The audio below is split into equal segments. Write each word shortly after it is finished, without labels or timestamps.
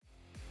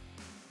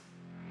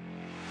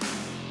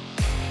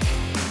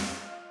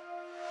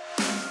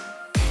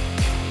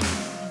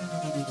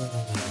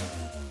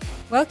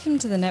Welcome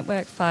to the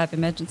Network 5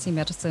 Emergency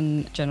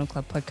Medicine Journal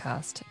Club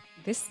podcast.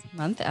 This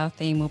month, our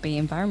theme will be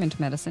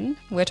environmental medicine.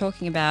 We're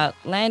talking about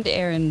land,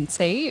 air and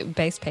sea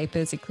based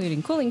papers,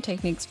 including cooling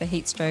techniques for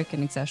heat stroke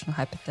and exertional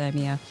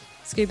hypothermia,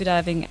 scuba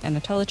diving,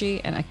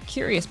 anatology, and a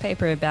curious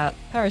paper about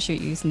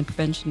parachute use in the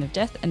prevention of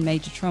death and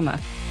major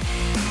trauma.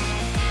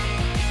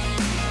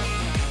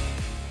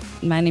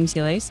 My name's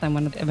Elise. I'm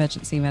one of the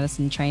emergency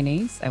medicine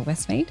trainees at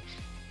Westmead.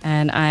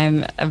 And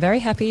I'm very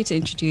happy to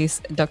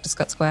introduce Dr.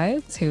 Scott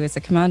Squires, who is a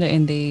commander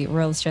in the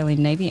Royal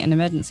Australian Navy and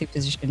emergency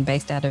physician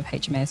based out of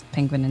HMAS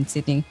Penguin in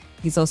Sydney.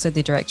 He's also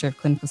the Director of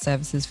Clinical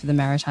Services for the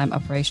Maritime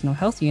Operational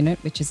Health Unit,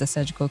 which is a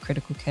surgical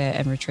critical care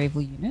and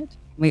retrieval unit.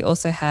 We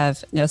also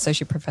have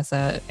Associate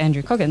Professor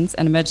Andrew Coggins,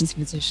 an emergency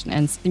physician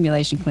and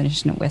simulation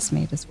clinician at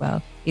Westmead as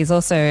well. He's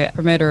also a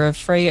promoter of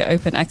free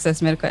open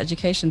access medical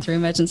education through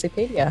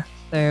Emergencypedia.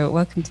 So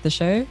welcome to the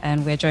show,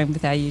 and we're joined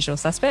with our usual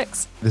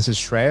suspects. This is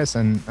Shreyas,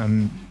 and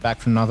I'm back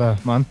for another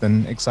month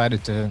and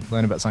excited to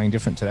learn about something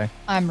different today.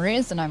 I'm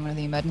Riz, and I'm one of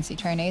the emergency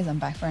trainees. I'm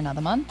back for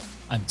another month.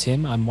 I'm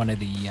Tim. I'm one of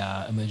the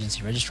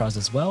emergency registrars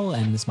as well,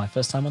 and this is my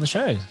first time on the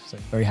show, so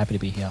very happy to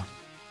be here.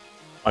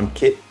 I'm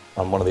Kit.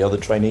 I'm one of the other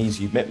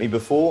trainees. You've met me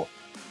before.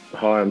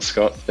 Hi, I'm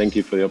Scott. Thank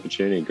you for the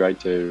opportunity. Great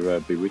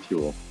to be with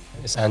you all.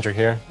 It's Andrew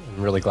here.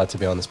 I'm really glad to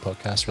be on this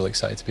podcast. Really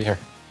excited to be here.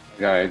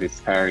 Hey guys, it's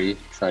Harry.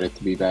 Excited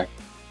to be back.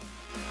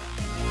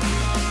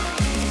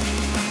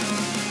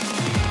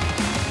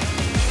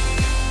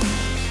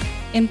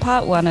 In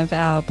part one of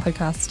our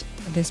podcast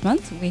this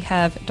month, we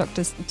have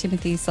Dr.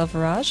 Timothy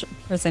Selvaraj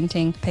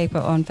presenting a paper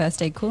on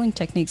first aid cooling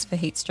techniques for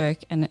heat stroke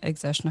and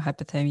exertional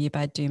hypothermia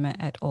by Duma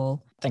et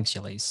al. Thanks,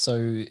 Elise.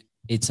 So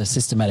it's a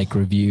systematic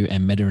review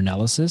and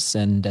meta-analysis,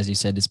 and as you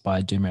said, it's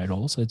by Duma et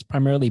al. So it's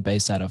primarily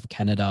based out of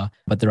Canada,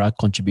 but there are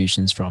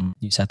contributions from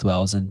New South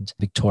Wales and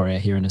Victoria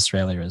here in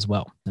Australia as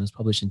well. It was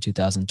published in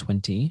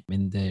 2020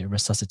 in the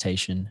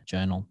Resuscitation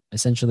Journal.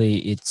 Essentially,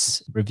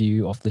 it's a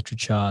review of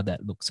literature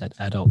that looks at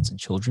adults and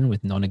children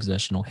with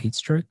non-exertional heat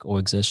stroke or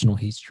exertional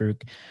heat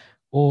stroke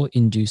or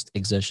induced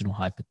exertional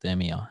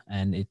hypothermia,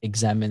 and it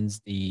examines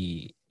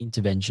the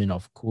intervention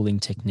of cooling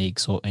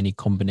techniques or any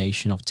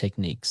combination of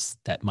techniques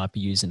that might be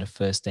used in a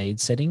first aid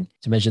setting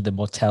to measure the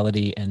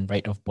mortality and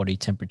rate of body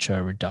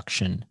temperature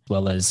reduction, as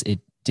well as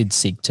it did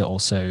seek to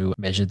also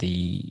measure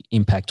the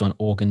impact on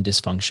organ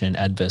dysfunction,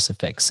 adverse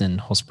effects, and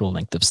hospital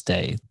length of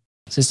stay.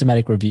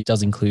 Systematic review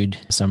does include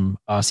some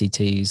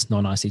RCTs,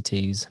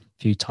 non-RCTs, a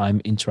few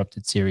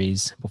time-interrupted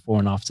series, before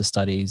and after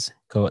studies,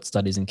 cohort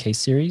studies, and case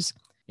series.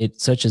 It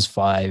searches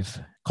 5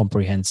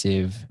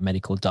 comprehensive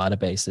medical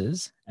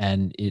databases,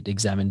 and it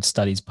examined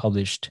studies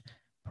published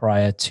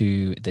prior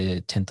to the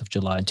 10th of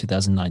July in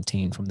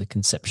 2019 from the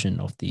conception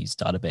of these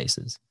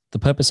databases. The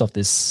purpose of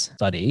this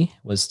study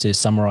was to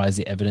summarize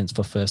the evidence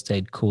for first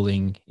aid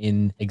cooling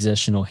in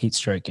exertional heat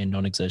stroke and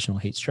non-exertional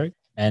heat stroke.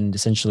 And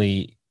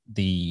essentially,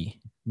 the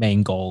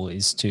main goal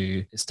is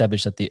to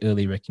establish that the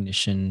early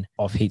recognition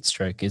of heat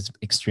stroke is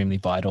extremely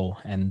vital,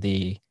 and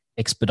the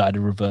expedited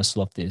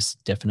reversal of this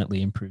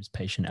definitely improves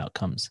patient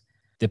outcomes.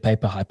 The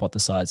paper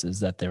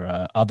hypothesizes that there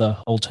are other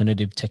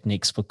alternative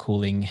techniques for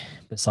cooling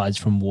besides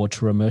from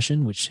water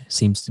immersion, which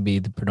seems to be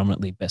the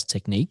predominantly best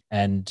technique,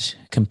 and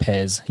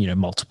compares,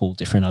 multiple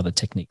different other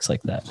techniques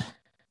like that.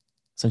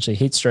 Essentially,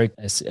 heat stroke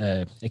is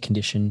a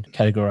condition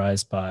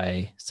categorized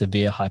by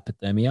severe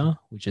hypothermia,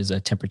 which is a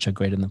temperature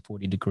greater than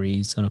 40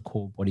 degrees on a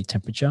core body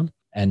temperature,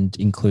 and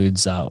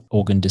includes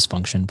organ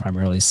dysfunction,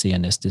 primarily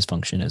CNS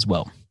dysfunction as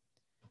well.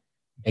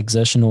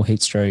 Exertional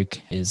heat stroke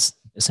is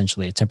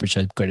essentially a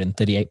temperature greater than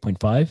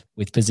 38.5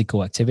 with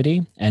physical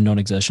activity, and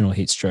non-exertional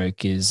heat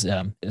stroke is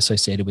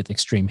associated with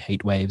extreme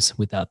heat waves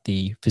without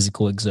the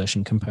physical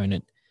exertion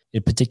component.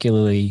 It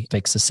particularly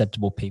affects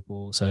susceptible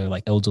people, so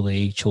like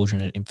elderly,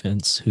 children and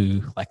infants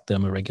who lack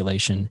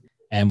thermoregulation,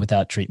 and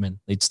without treatment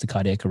leads to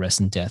cardiac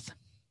arrest and death.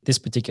 This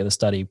particular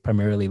study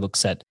primarily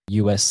looks at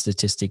US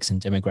statistics and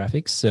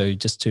demographics. So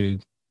just to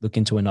look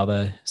into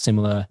another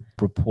similar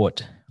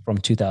report from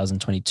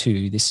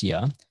 2022 this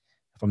year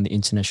from the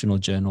International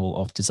Journal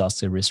of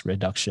Disaster Risk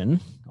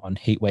Reduction on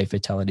heatwave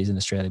fatalities in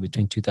Australia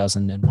between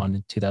 2001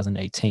 and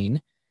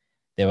 2018,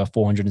 there were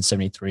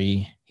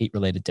 473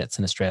 heat-related deaths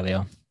in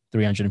Australia.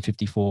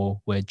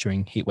 354 were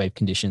during heatwave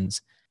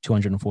conditions.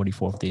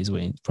 244 of these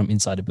were from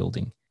inside a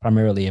building,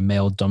 primarily a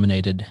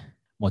male-dominated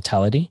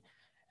mortality,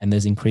 and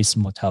there's increased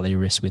mortality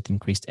risk with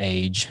increased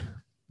age,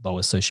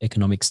 lower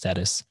socioeconomic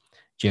status,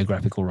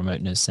 geographical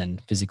remoteness,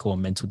 and physical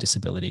and mental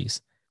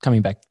disabilities.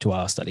 Coming back to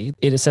our study,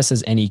 it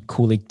assesses any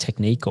cooling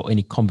technique or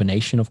any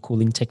combination of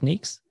cooling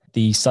techniques.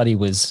 The study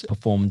was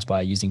performed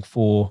by using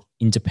 4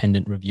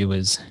 independent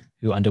reviewers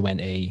who underwent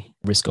a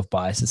risk of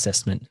bias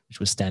assessment, which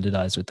was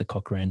standardized with the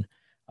Cochrane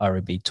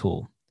ROB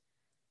tool.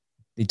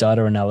 The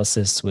data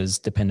analysis was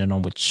dependent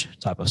on which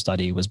type of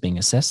study was being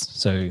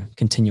assessed. So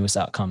continuous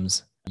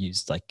outcomes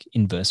used like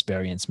inverse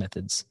variance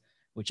methods,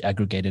 which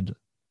aggregated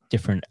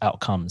different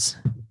outcomes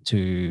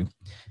to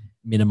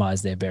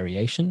minimize their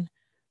variation.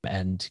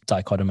 And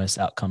dichotomous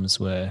outcomes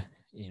were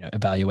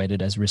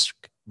evaluated as risk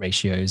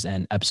ratios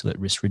and absolute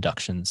risk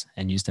reductions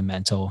and used the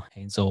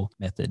Mantel-Haenszel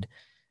method,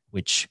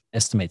 which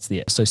estimates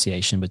the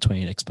association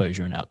between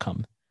exposure and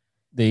outcome.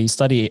 The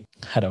study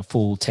had a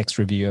full text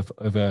review of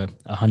over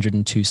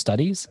 102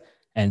 studies,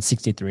 and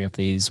 63 of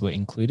these were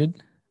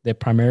included. They're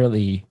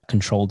primarily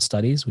controlled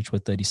studies, which were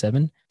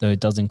 37, though it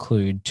does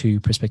include 2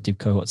 prospective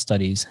cohort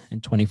studies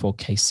and 24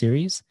 case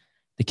series.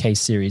 The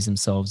case series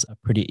themselves are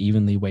pretty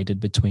evenly weighted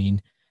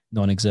between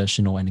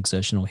non-exertional and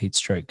exertional heat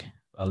stroke.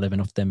 11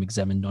 of them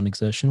examined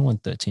non-exertional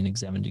and 13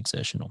 examined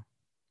exertional.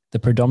 The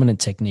predominant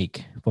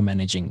technique for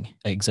managing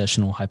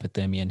exertional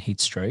hypothermia and heat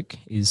stroke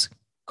is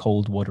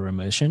cold water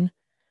immersion,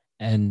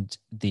 and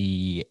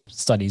the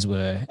studies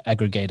were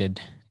aggregated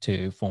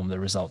to form the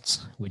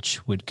results,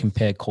 which would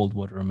compare cold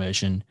water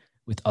immersion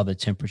with other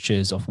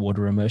temperatures of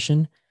water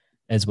immersion,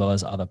 as well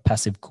as other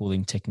passive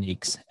cooling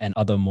techniques and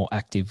other more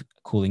active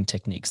cooling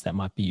techniques that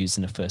might be used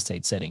in a first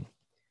aid setting.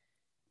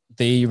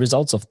 The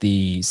results of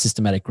the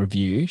systematic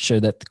review show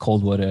that the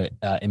cold water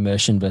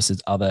immersion versus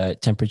other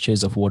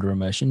temperatures of water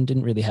immersion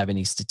didn't really have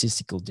any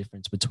statistical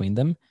difference between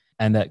them,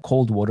 and that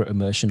cold water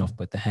immersion of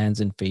both the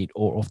hands and feet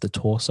or of the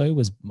torso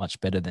was much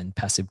better than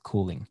passive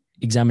cooling.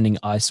 Examining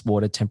ice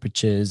water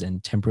temperatures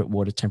and temperate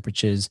water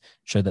temperatures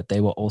show that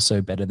they were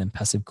also better than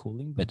passive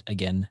cooling, but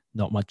again,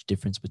 not much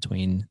difference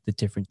between the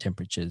different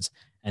temperatures,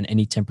 and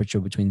any temperature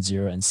between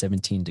 0 and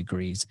 17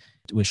 degrees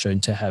was shown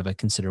to have a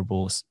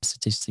considerable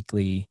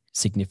statistically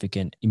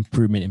significant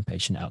improvement in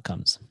patient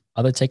outcomes.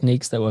 Other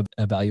techniques that were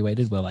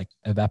evaluated were like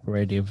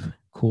evaporative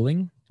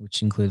cooling,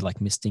 which included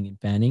like misting and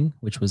fanning,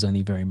 which was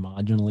only very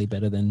marginally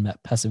better than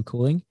passive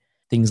cooling.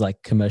 Things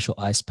like commercial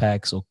ice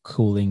packs or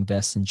cooling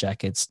vests and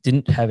jackets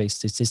didn't have a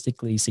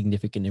statistically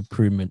significant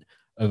improvement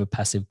over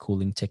passive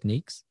cooling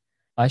techniques.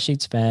 Ice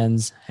sheets,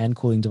 fans, hand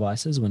cooling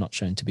devices were not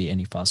shown to be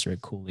any faster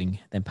at cooling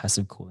than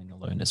passive cooling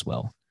alone as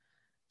well.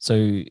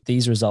 So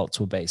these results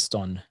were based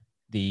on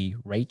the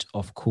rate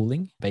of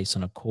cooling based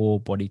on a core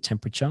body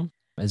temperature,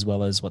 as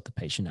well as what the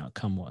patient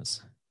outcome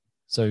was.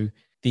 So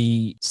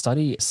the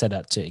study set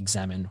out to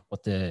examine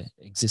what the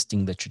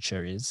existing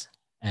literature is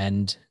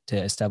and to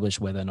establish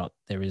whether or not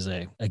there is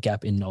a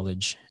gap in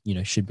knowledge,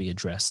 should be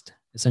addressed.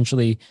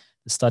 Essentially,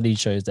 the study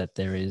shows that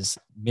there is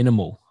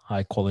minimal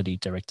high quality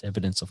direct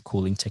evidence of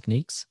cooling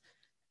techniques,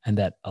 and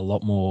that a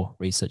lot more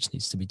research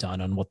needs to be done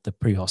on what the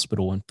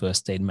pre-hospital and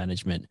first aid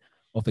management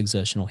of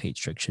exertional heat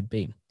stroke should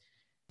be.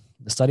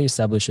 The study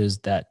establishes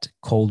that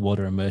cold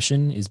water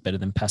immersion is better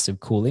than passive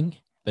cooling,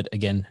 but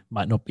again,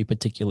 might not be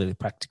particularly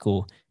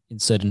practical in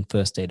certain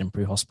first aid and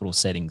pre-hospital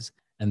settings,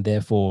 and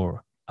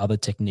therefore other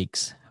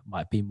techniques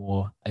might be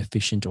more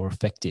efficient or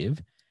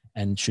effective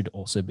and should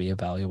also be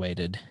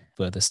evaluated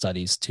further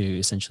studies to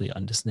essentially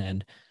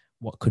understand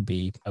what could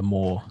be a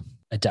more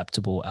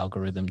adaptable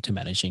algorithm to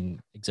managing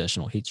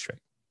exertional heat stroke.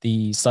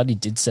 The study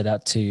did set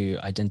out to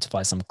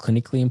identify some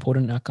clinically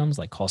important outcomes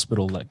like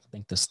hospital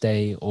length of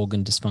stay,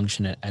 organ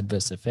dysfunction, and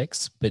adverse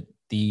effects, but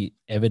the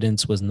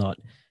evidence was not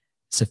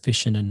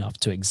sufficient enough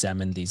to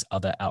examine these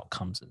other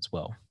outcomes as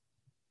well.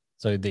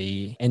 So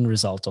the end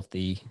result of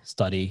the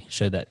study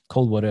showed that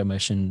cold water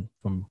immersion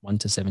from 1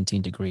 to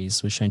 17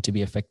 degrees was shown to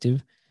be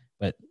effective,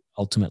 but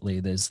ultimately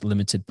there's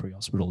limited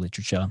pre-hospital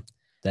literature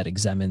that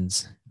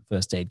examines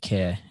first aid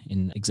care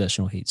in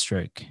exertional heat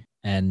stroke,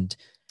 and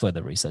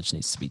further research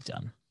needs to be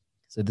done.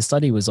 So the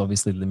study was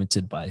obviously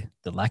limited by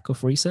the lack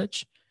of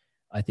research.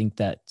 I think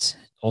that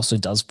also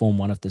does form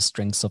one of the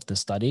strengths of the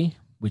study,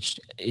 which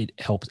it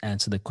helps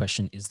answer the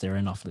question, is there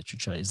enough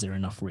literature? Is there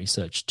enough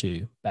research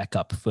to back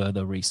up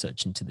further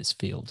research into this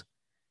field?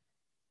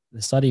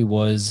 The study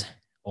was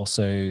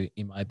also,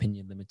 in my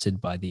opinion,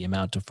 limited by the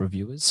amount of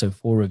reviewers. So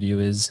 4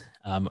 reviewers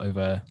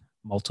over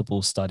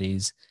multiple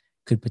studies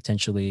could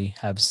potentially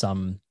have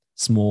some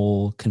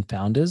small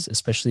confounders,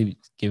 especially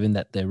given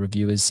that the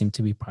reviewers seem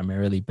to be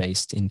primarily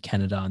based in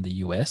Canada and the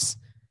US.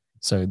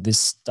 So this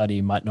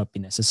study might not be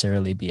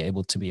necessarily be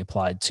able to be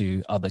applied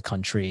to other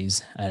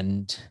countries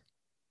and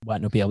might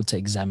not be able to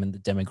examine the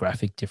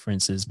demographic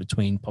differences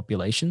between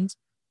populations.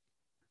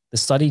 The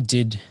study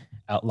did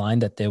outline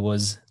that there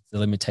was the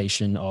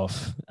limitation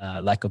of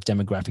lack of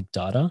demographic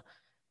data,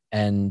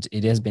 and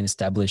it has been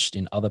established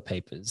in other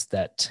papers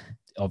that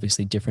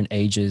obviously different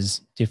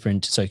ages,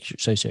 different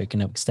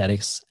socioeconomic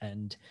status,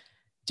 and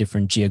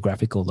different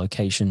geographical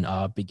location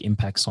are big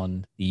impacts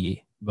on the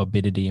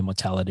morbidity and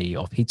mortality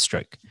of heat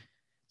stroke.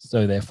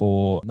 So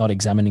therefore, not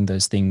examining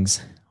those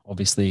things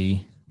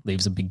obviously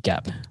leaves a big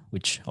gap,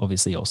 which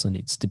obviously also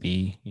needs to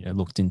be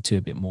looked into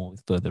a bit more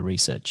with further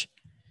research.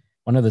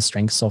 One of the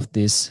strengths of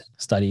this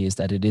study is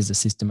that it is a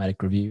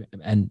systematic review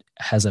and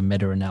has a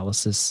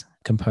meta-analysis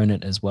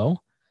component as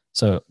well.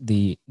 So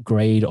the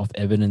grade of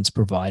evidence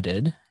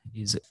provided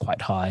is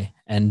quite high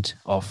and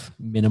of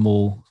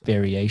minimal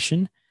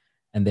variation,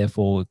 and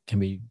therefore can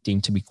be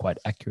deemed to be quite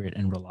accurate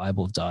and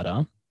reliable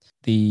data.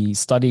 The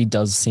study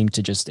does seem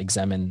to just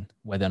examine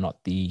whether or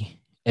not the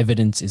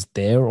evidence is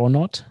there or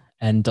not,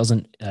 and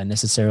doesn't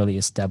necessarily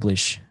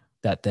establish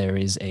that there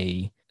is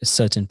a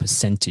certain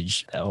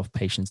percentage of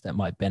patients that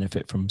might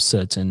benefit from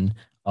certain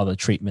other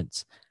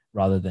treatments.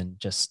 rather than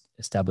just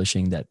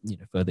establishing that,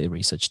 further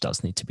research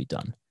does need to be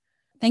done.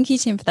 Thank you,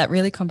 Tim, for that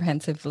really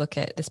comprehensive look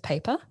at this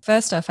paper.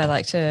 First off, I'd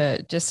like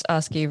to just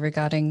ask you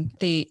regarding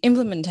the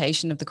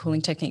implementation of the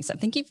cooling techniques. I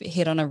think you've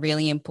hit on a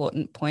really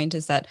important point,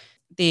 is that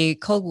the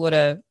cold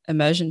water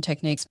immersion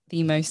techniques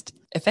the most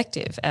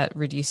effective at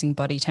reducing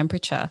body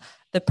temperature.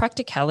 The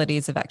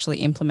practicalities of actually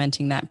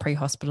implementing that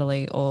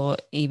pre-hospitally or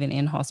even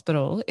in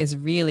hospital is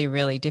really,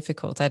 really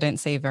difficult. I don't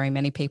see very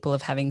many people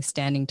of having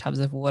standing tubs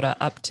of water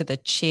up to the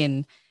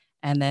chin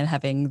and then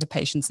having the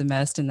patients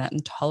immersed in that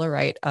and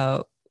tolerate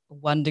a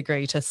 1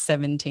 degree to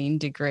 17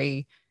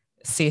 degree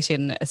sit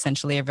in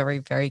essentially a very,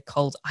 very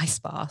cold ice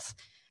bath,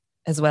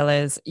 as well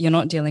as you're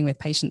not dealing with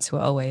patients who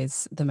are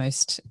always the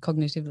most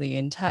cognitively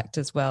intact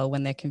as well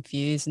when they're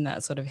confused in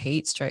that sort of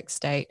heat stroke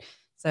state.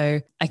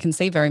 So I can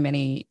see very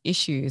many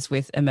issues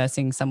with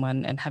immersing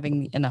someone and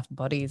having enough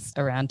bodies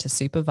around to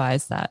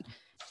supervise that.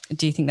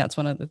 Do you think that's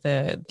one of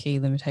the key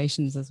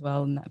limitations as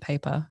well in that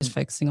paper, is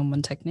focusing on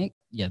one technique?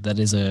 Yeah, that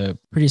is a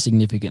pretty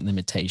significant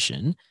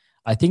limitation.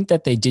 I think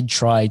that they did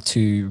try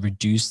to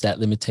reduce that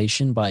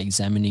limitation by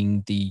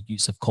examining the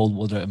use of cold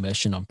water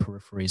immersion on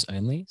peripheries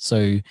only.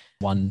 So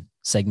one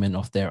segment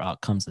of their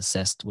outcomes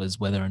assessed was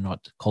whether or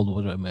not cold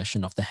water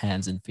immersion of the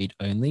hands and feet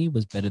only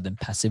was better than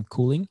passive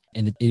cooling,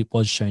 and it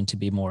was shown to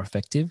be more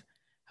effective.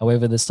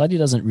 However, the study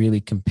doesn't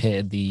really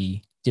compare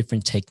the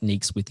different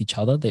techniques with each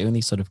other. They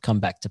only sort of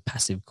come back to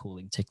passive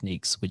cooling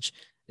techniques, which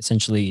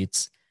essentially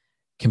it's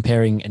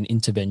comparing an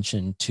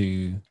intervention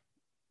to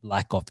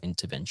lack of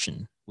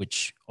intervention,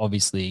 which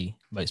obviously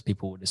most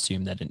people would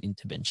assume that an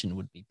intervention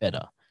would be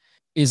better.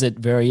 Is it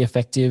very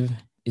effective?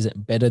 Is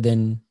it better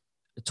than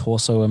a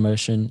torso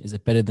immersion? Is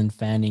it better than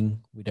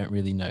fanning? We don't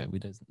really know.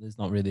 There's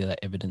not really that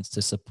evidence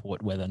to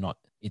support whether or not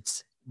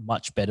it's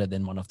much better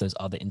than one of those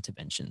other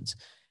interventions.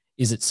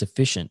 Is it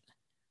sufficient?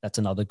 That's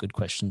another good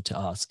question to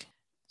ask.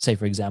 Say,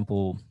 for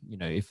example,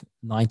 if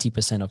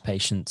 90% of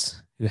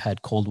patients who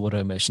had cold water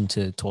immersion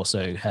to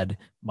torso had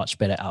much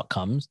better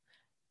outcomes,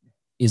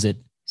 is it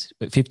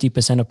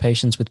 50% of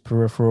patients with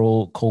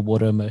peripheral cold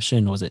water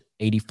immersion, or is it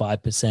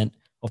 85%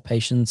 of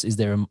patients? Is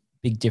there a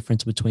big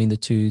difference between the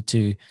two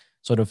to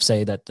sort of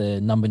say that the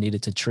number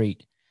needed to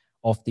treat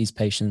of these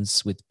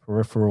patients with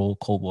peripheral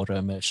cold water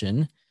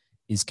immersion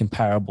is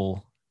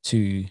comparable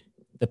to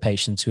the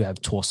patients who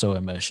have torso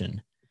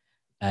immersion?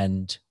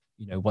 And,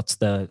 what's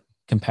the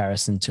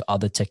comparison to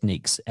other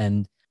techniques?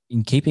 And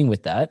in keeping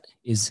with that,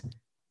 is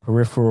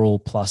peripheral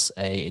plus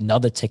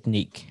another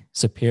technique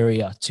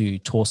superior to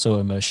torso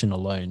immersion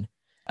alone?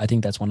 I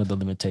think that's one of the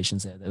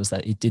limitations there. That was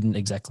that it didn't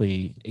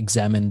exactly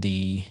examine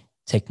the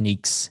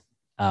techniques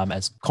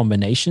as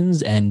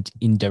combinations and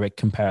in direct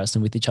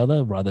comparison with each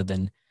other, rather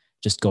than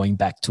just going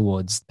back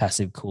towards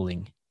passive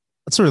cooling.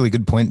 That's a really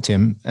good point,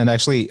 Tim. And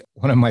actually,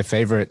 one of my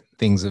favorite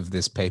things of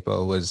this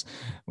paper was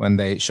when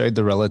they showed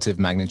the relative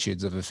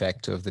magnitudes of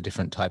effect of the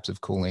different types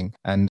of cooling.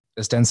 And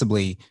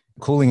ostensibly,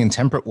 cooling in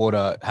temperate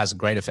water has a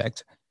great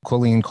effect.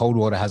 Cooling in cold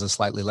water has a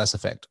slightly less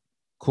effect.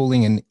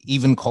 Cooling in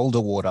even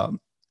colder water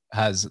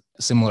has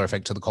a similar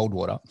effect to the cold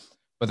water.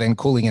 But then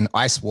cooling in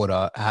ice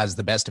water has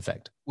the best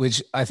effect,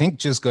 which I think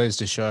just goes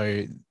to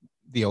show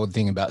the old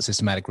thing about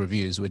systematic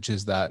reviews, which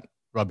is that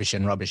rubbish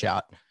in, rubbish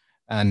out.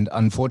 And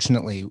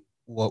unfortunately,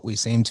 what we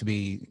seem to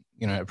be,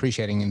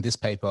 appreciating in this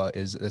paper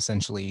is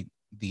essentially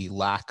the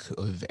lack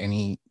of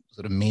any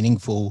sort of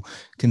meaningful,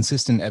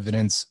 consistent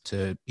evidence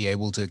to be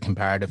able to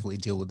comparatively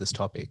deal with this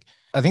topic.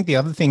 I think the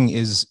other thing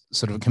is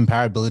sort of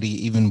comparability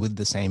even with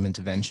the same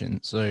intervention.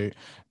 So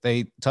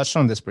they touched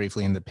on this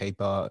briefly in the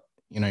paper.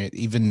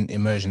 Even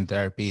immersion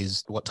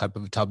therapies, what type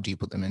of tub do you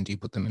put them in? Do you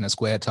put them in a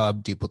square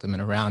tub? Do you put them in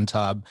a round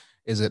tub?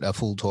 Is it a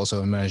full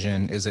torso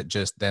immersion? Is it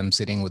just them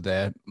sitting with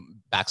their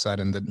backside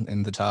in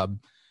the tub?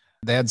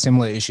 They had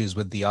similar issues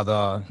with the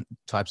other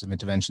types of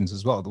interventions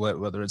as well,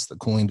 whether it's the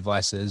cooling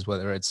devices,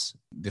 whether it's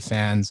the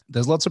fans.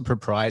 There's lots of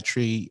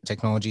proprietary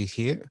technology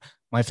here.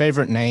 My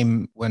favorite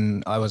name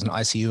when I was an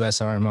ICU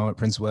SRMO at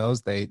Prince of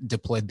Wales, they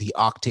deployed the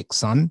Arctic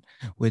Sun,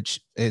 which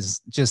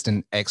is just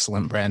an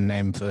excellent brand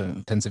name for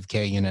intensive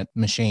care unit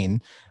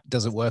machine.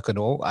 Does it work at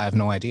all? I have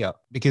no idea.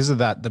 Because of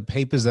that, the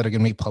papers that are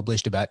going to be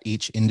published about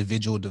each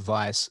individual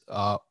device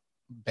are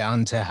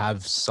bound to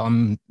have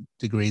some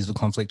degrees of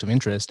conflict of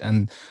interest,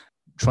 and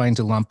trying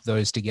to lump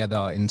those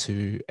together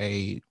into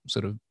a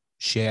sort of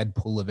shared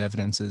pool of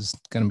evidence is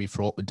going to be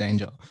fraught with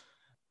danger.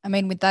 I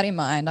mean, with that in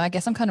mind, I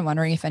guess I'm kind of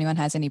wondering if anyone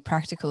has any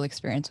practical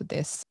experience with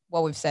this.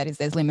 What we've said is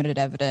there's limited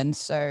evidence,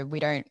 so we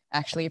don't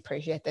actually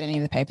appreciate that any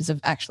of the papers have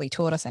actually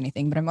taught us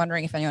anything. But I'm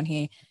wondering if anyone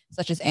here,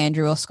 such as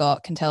Andrew or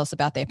Scott, can tell us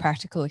about their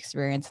practical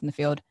experience in the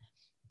field.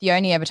 The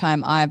only ever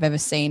time I've ever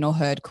seen or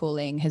heard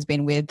cooling has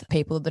been with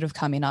people that have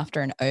come in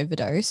after an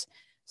overdose.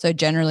 So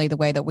generally the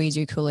way that we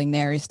do cooling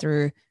there is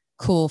through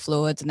cool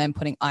fluids and then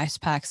putting ice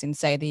packs in,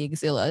 say, the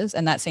axillas,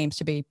 and that seems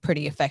to be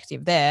pretty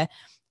effective there.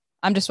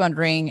 I'm just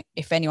wondering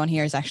if anyone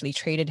here has actually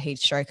treated heat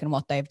stroke and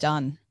what they've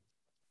done.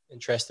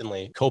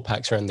 Interestingly, cold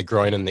packs around the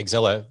groin and the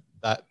axilla,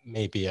 that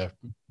may be a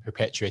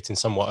perpetuating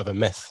somewhat of a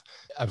myth.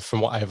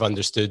 From what I have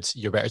understood,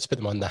 you're better to put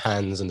them on the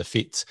hands and the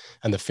feet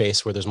and the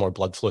face where there's more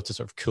blood flow to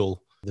sort of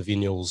cool the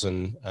venials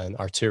and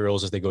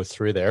arterioles as they go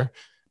through there.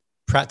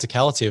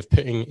 Practicality of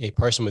putting a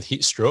person with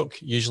heat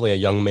stroke, usually a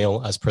young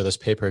male, as per this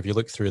paper, if you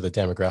look through the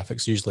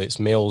demographics, usually it's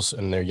males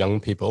and they're young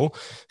people,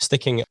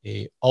 sticking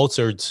a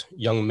altered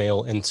young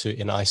male into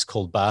an ice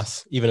cold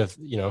bath, even if,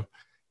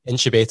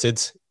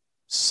 intubated,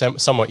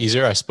 somewhat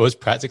easier, I suppose,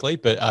 practically,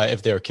 but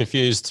if they're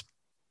confused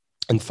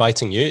and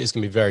fighting you, it's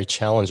going to be very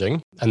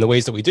challenging. And the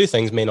ways that we do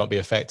things may not be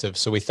effective.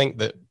 So we think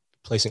that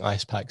placing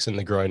ice packs in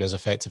the groin is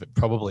effective. It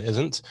probably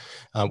isn't.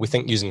 We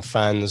think using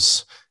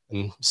fans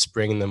and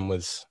spraying them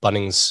with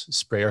Bunnings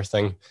sprayer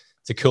thing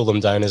to cool them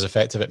down is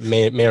effective. It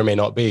may or may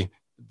not be.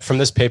 From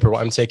this paper,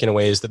 what I'm taking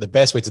away is that the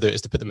best way to do it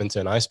is to put them into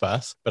an ice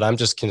bath. But I'm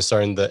just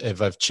concerned that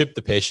if I've tubed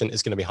the patient,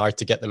 it's going to be hard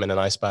to get them in an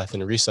ice bath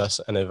in recess.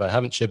 And if I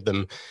haven't tubed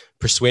them,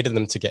 persuading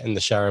them to get in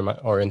the shower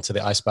or into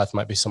the ice bath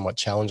might be somewhat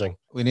challenging.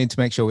 We need to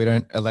make sure we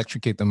don't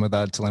electrocute them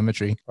without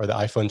telemetry. Or the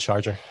iPhone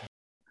charger.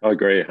 I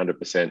agree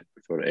 100%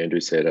 with what Andrew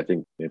said. I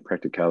think the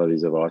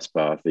practicalities of ice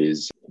bath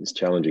is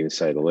challenging to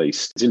say the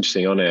least. It's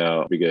interesting, on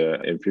our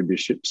bigger amphibious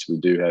ships, we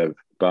do have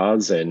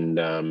baths, and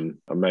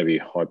maybe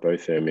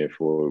hypothermia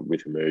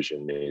with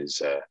immersion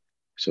is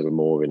sort of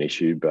more of an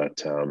issue,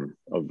 but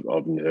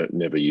I've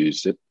never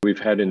used it. We've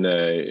had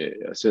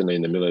certainly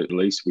in the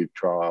Middle East, we've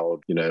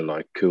trialed,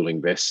 like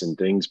cooling vests and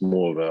things,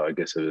 more of a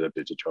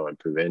bit to try and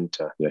prevent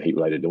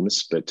heat-related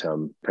illness. But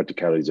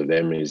practicalities of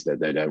them is that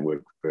they don't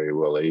work very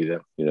well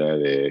either.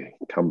 They're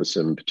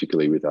cumbersome,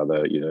 particularly with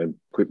other,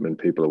 equipment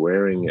people are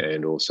wearing,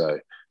 and also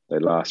they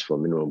last for a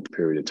minimum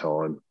period of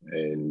time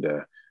and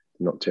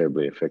not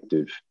terribly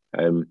effective.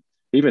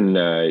 Even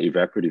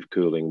evaporative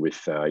cooling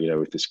with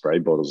the spray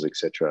bottles,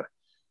 etc.,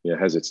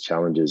 has its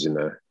challenges in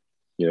a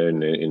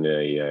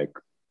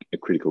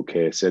critical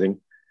care setting.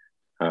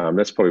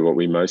 That's probably what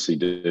we mostly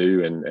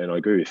do, and I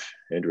agree with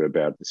Andrew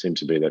about it seems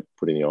to be that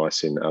putting the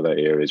ice in other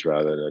areas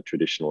rather than a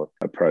traditional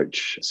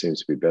approach seems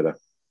to be better.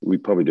 We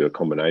probably do a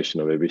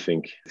combination of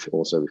everything,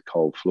 also with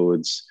cold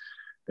fluids.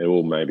 It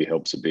all maybe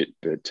helps a bit,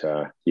 but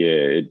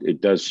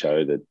it does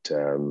show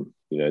that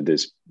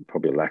there's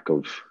probably a lack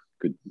of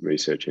good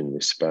research in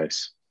this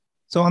space.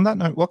 So on that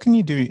note, what can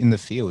you do in the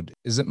field?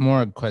 Is it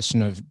more a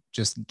question of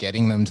just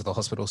getting them to the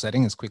hospital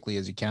setting as quickly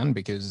as you can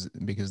because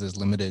there's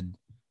limited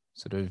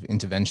sort of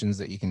interventions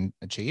that you can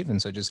achieve,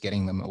 and so just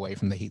getting them away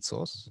from the heat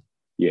source?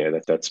 Yeah,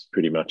 that's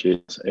pretty much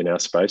it in our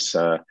space.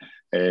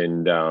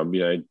 And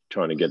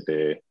trying to get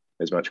there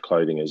as much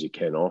clothing as you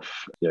can off,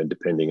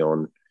 depending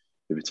on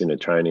if it's in a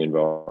training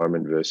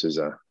environment versus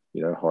a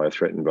higher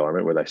threat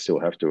environment where they still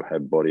have to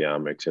have body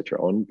armor, etc.,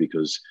 on,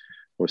 because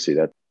obviously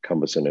that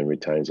cumbersome and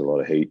retains a lot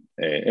of heat,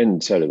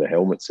 and so do the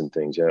helmets and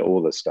things,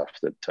 all the stuff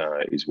that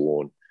is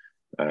worn.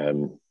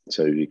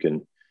 So you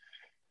can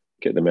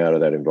get them out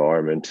of that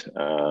environment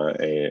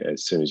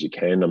as soon as you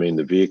can. I mean,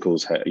 the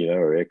vehicles, are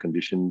air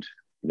conditioned.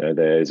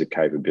 There's a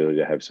capability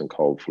to have some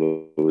cold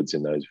fluids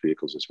in those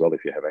vehicles as well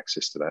if you have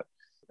access to that.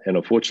 And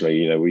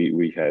unfortunately,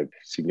 we have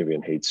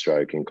significant heat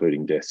stroke,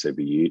 including deaths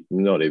every year.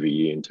 Not every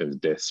year in terms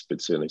of deaths,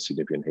 but certainly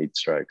significant heat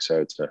stroke.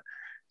 So it's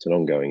an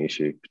ongoing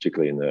issue,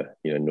 particularly in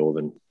the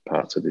northern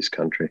parts of this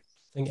country.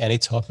 I think any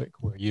topic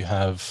where you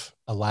have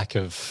a lack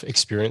of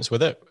experience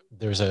with it,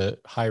 there's a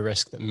high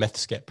risk that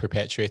myths get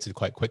perpetuated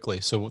quite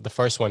quickly. So the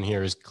first one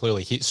here is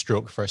clearly heat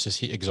stroke versus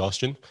heat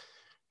exhaustion.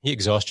 Heat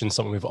exhaustion is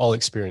something we've all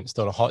experienced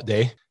on a hot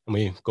day, and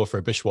we go for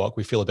a bushwalk.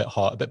 We feel a bit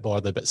hot, a bit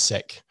bothered, a bit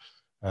sick.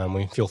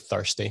 We feel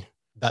thirsty.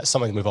 That's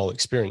something we've all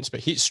experienced.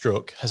 But heat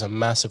stroke has a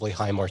massively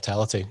high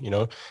mortality.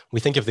 We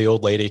think of the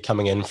old lady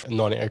coming in from a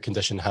non-air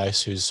conditioned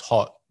house who's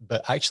hot,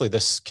 but actually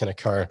this can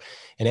occur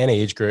in any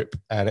age group,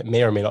 and it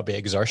may or may not be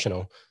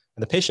exertional.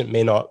 And the patient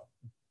may not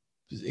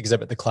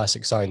exhibit the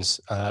classic signs,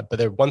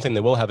 but one thing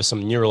they will have is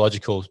some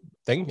neurological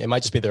thing. It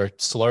might just be they're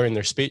slurring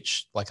their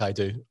speech like I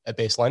do at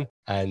baseline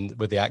and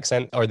with the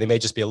accent, or they may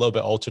just be a little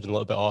bit altered and a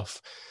little bit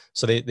off.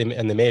 So they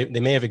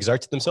may have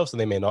exerted themselves, and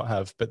they may not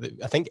have. But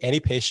I think any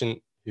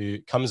patient who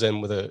comes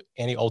in with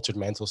any altered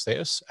mental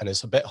status and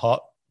is a bit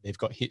hot, they've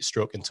got heat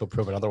stroke until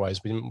proven otherwise.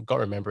 We've got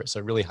to remember it's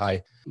a really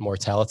high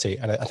mortality.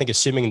 And I think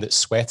assuming that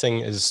sweating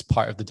is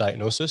part of the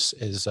diagnosis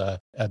is a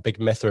big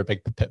myth or a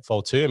big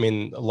pitfall too. I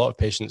mean, a lot of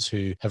patients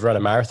who have run a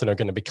marathon are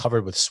going to be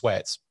covered with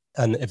sweat.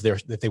 And if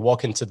they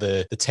walk into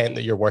the tent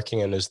that you're working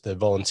in as the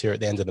volunteer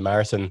at the end of the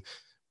marathon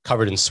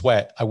covered in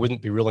sweat, I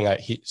wouldn't be ruling out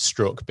heat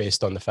stroke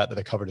based on the fact that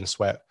they're covered in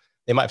sweat.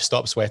 They might have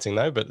stopped sweating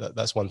now, but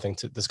that's one thing.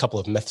 There's a couple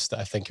of myths that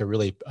I think are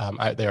really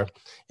out there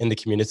in the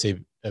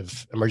community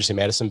of emergency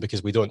medicine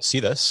because we don't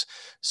see this.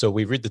 So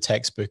we read the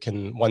textbook,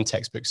 and one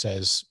textbook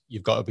says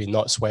you've got to be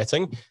not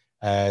sweating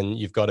and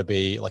you've got to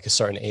be like a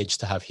certain age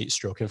to have heat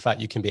stroke. In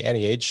fact, you can be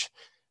any age.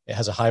 It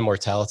has a high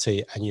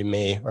mortality, and you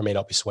may or may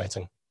not be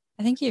sweating.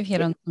 I think you've hit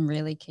on some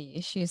really key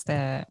issues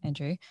there,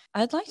 Andrew.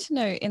 I'd like to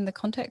know, in the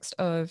context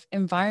of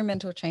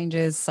environmental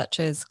changes such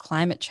as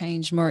climate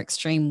change, more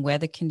extreme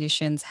weather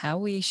conditions, how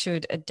we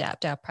should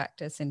adapt our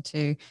practice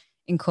into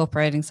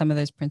incorporating some of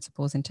those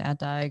principles into our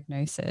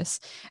diagnosis,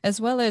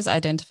 as well as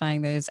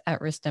identifying those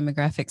at-risk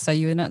demographics. So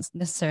you're not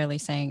necessarily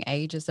saying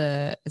age is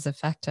a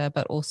factor,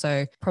 but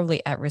also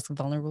probably at-risk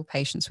vulnerable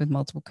patients with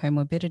multiple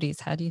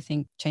comorbidities. How do you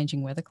think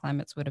changing weather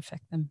climates would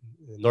affect them?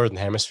 The Northern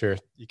Hemisphere,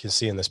 you can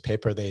see in this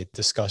paper, they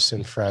discuss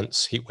in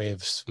France heat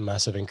waves,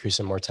 massive increase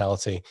in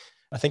mortality.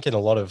 I think in a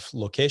lot of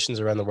locations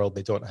around the world,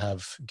 they don't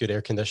have good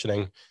air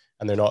conditioning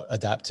and they're not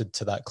adapted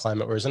to that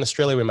climate. Whereas in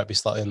Australia, we might be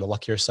slightly on the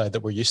luckier side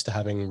that we're used to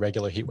having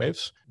regular heat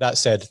waves. That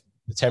said,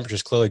 the temperature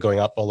is clearly going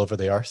up all over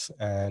the earth.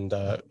 And,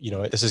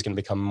 this is going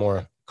to become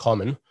more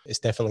common. It's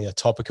definitely a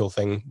topical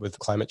thing with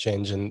climate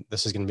change. And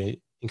this is going to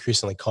be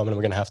increasingly common.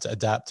 We're going to have to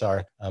adapt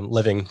our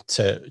living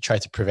to try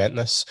to prevent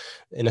this.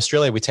 In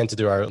Australia, we tend to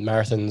do our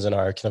marathons and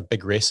our kind of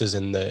big races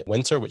in the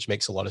winter, which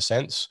makes a lot of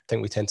sense. I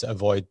think we tend to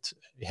avoid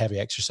heavy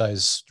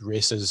exercise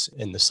races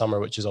in the summer,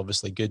 which is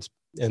obviously good.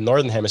 In the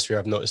Northern Hemisphere,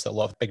 I've noticed that a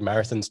lot of big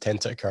marathons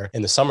tend to occur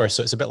in the summer.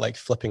 So it's a bit like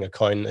flipping a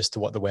coin as to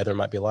what the weather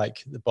might be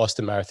like. The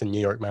Boston Marathon, New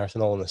York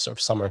Marathon, all in the sort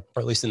of summer,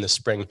 or at least in the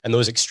spring. And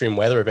those extreme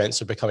weather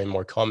events are becoming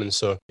more common.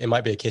 So it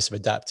might be a case of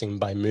adapting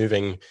by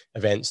moving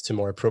events to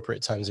more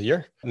appropriate times of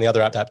year. And the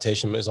other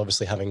adaptation is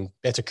obviously having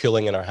better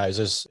cooling in our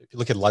houses. If you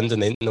look at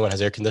London, no one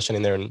has air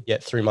conditioning there. And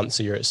yet 3 months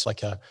a year, it's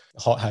like a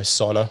hothouse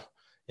sauna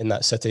in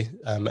that city.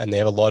 And they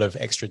have a lot of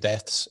extra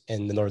deaths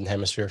in the Northern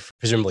Hemisphere,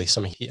 presumably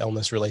some heat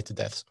illness related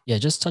deaths. Yeah,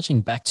 just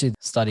touching back to the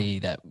study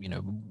that,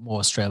 more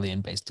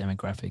Australian-based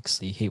demographics,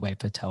 the heatwave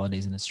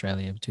fatalities in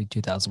Australia between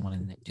 2001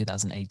 and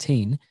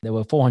 2018, there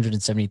were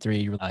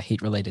 473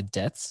 heat-related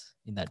deaths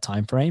in that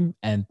time frame,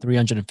 and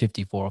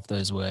 354 of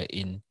those were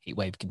in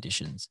heatwave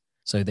conditions.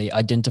 So they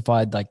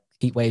identified like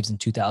heat waves in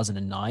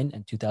 2009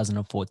 and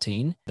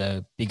 2014,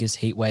 the biggest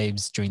heat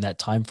waves during that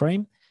time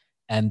frame.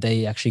 And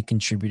they actually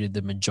contributed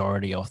the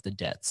majority of the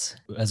deaths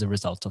as a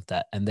result of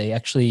that. And they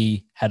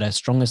actually had a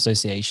strong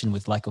association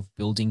with lack of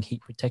building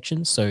heat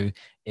protection. So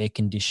air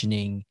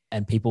conditioning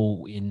and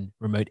people in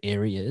remote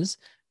areas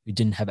who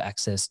didn't have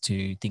access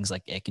to things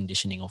like air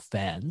conditioning or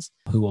fans,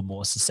 who were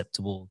more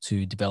susceptible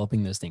to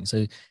developing those things.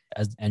 So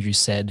as Andrew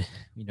said,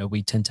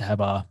 we tend to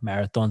have our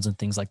marathons and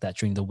things like that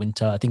during the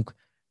winter. I think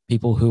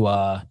people who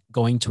are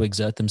going to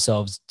exert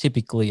themselves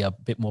typically are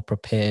a bit more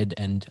prepared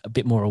and a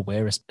bit more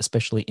aware,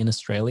 especially in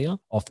Australia,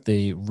 of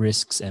the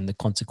risks and the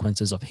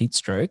consequences of heat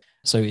stroke.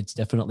 So it's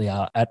definitely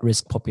our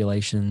at-risk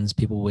populations,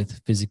 people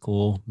with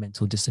physical,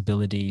 mental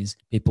disabilities,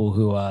 people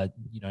who are,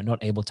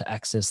 not able to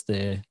access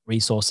the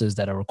resources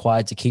that are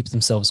required to keep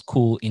themselves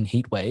cool in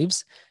heat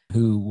waves,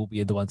 who will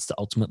be the ones to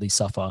ultimately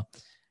suffer.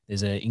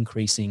 There's an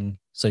increasing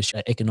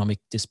socioeconomic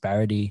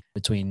disparity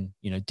between,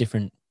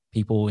 different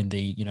people in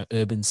the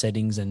urban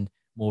settings and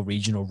more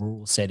regional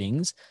rural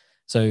settings.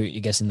 So I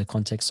guess in the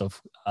context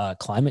of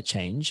climate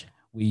change,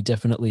 we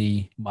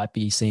definitely might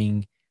be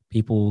seeing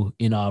people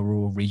in our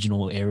rural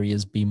regional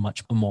areas be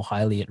much more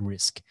highly at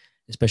risk,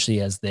 especially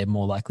as they're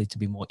more likely to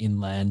be more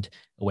inland,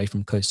 away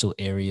from coastal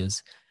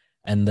areas,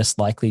 and less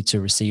likely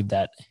to receive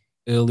that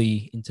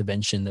early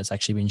intervention that's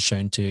actually been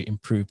shown to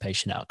improve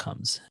patient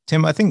outcomes.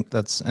 Tim, I think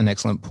that's an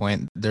excellent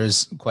point.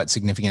 There's quite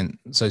significant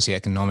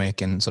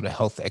socioeconomic and sort of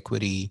health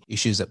equity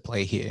issues at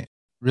play here.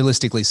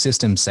 Realistically,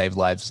 systems save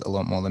lives a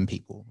lot more than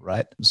people,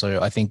 right?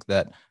 So I think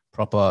that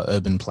proper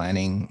urban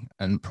planning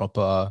and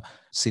proper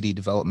city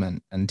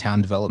development and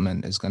town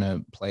development is going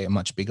to play a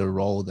much bigger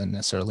role than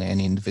necessarily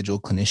any individual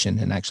clinician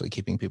in actually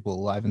keeping people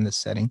alive in this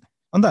setting.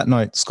 On that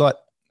note, Scott,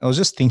 I was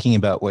just thinking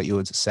about what you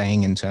were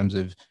saying in terms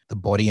of the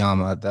body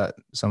armor that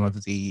some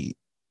of the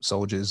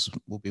soldiers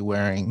will be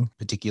wearing,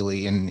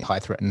 particularly in high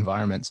threat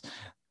environments.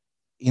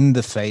 In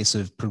the face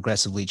of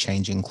progressively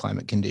changing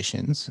climate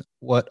conditions,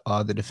 what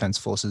are the Defence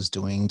Forces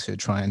doing to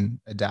try and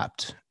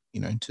adapt,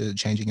 to the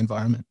changing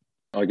environment?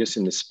 I guess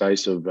in the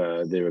space of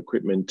their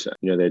equipment,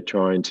 they're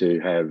trying to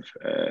have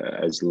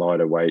as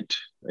lighter weight,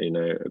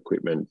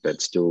 equipment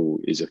that still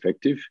is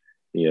effective,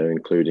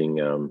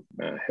 including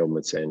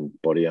helmets and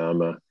body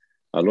armor.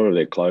 A lot of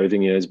their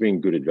clothing, there's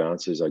been good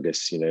advances, I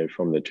guess,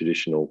 from the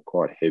traditional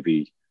quite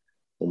heavy,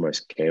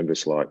 almost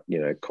canvas-like,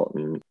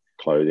 cotton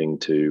clothing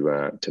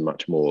to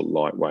much more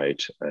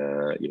lightweight,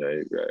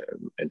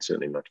 and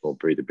certainly much more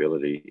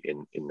breathability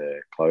in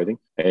their clothing.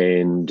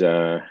 And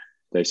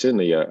they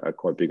certainly are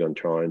quite big on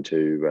trying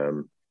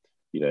to,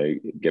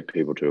 get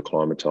people to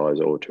acclimatise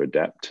or to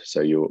adapt.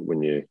 So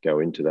when you go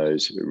into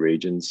those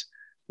regions,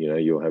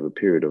 you'll have a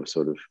period of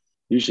sort of,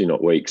 usually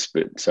not weeks,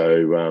 but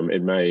so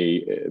it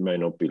may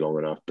not be long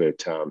enough,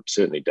 but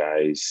certainly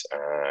days,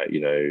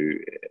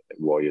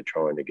 while you're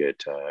trying to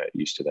get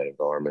used to that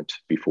environment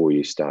before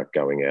you start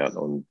going out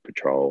on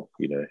patrol,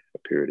 a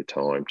period of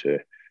time to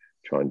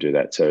try and do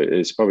that. So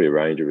there's probably a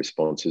range of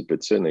responses,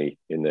 but certainly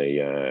in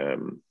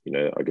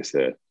the, I guess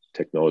the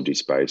technology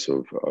space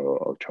of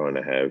trying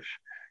to have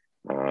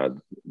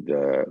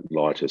the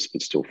lightest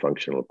but still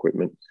functional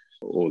equipment,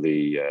 all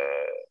the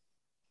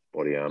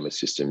body armor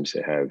systems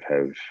have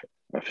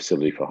a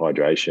facility for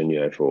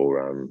hydration,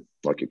 for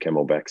like your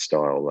Camelback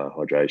style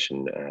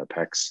hydration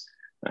packs.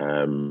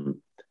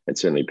 And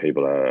certainly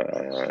people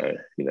are,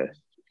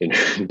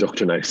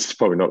 indoctrinated is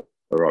probably not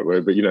right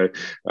word, but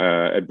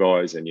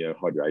advise and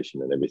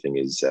hydration and everything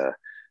is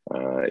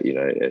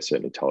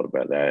certainly told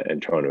about that,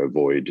 and trying to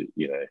avoid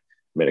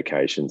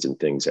medications and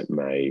things that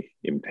may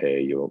impair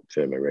your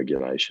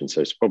thermoregulation.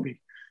 So it's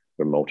probably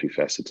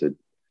multifaceted.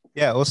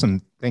 Yeah,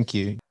 awesome. Thank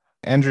you.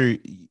 Andrew,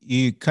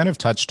 you kind of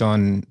touched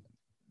on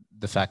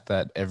the fact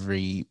that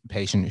every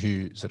patient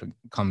who sort of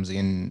comes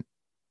in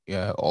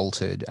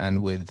altered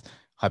and with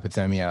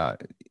hypothermia,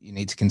 you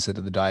need to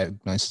consider the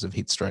diagnosis of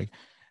heat stroke.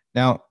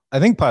 Now, I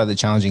think part of the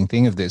challenging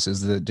thing of this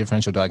is the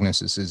differential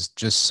diagnosis is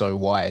just so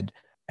wide.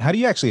 How do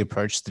you actually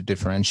approach the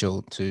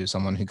differential to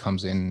someone who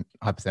comes in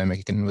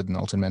hypothermic and with an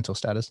altered mental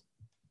status?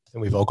 I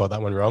think we've all got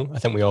that one wrong. I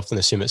think we often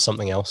assume it's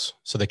something else.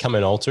 So they come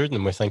in altered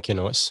and we're thinking,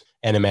 it's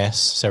NMS,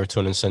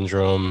 serotonin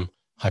syndrome,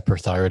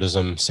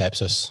 hyperthyroidism,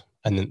 sepsis.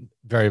 And then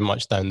very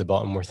much down the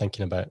bottom, we're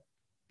thinking about,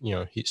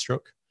 heat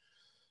stroke.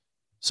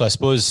 So I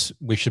suppose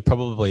we should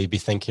probably be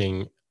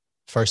thinking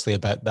firstly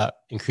about that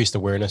increased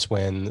awareness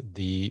when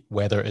the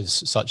weather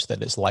is such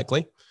that it's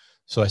likely.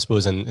 So I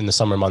suppose in the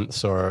summer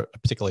months, or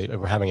particularly if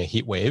we're having a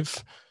heat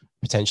wave,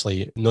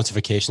 potentially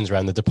notifications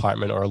around the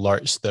department or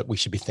alerts that we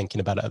should be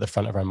thinking about it at the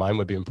front of our mind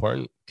would be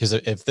important. Because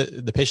if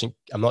the patient,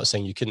 I'm not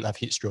saying you couldn't have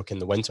heat stroke in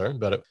the winter,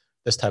 but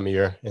this time of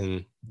year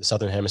in the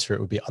Southern Hemisphere, it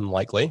would be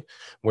unlikely.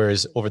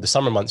 Whereas over the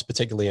summer months,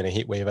 particularly in a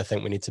heat wave, I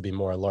think we need to be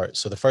more alert.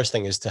 So the first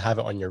thing is to have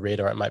it on your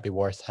radar. It might be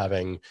worth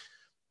having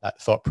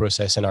that thought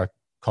process in our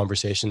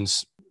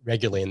conversations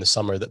regularly in the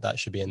summer, that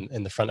should be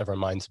in the front of our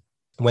minds.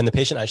 When the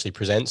patient actually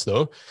presents,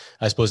 though,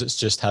 I suppose it's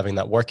just having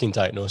that working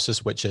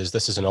diagnosis, which is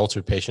this is an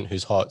altered patient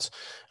who's hot,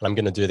 and I'm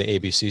going to do the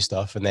ABC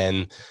stuff. And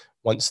then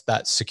once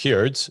that's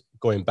secured,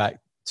 going back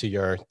to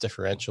your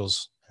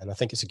differentials. And I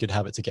think it's a good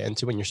habit to get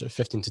into when you're sort of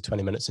 15 to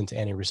 20 minutes into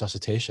any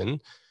resuscitation,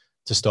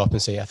 to stop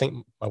and say, I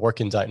think my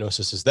working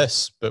diagnosis is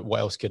this, but what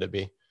else could it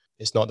be?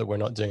 It's not that we're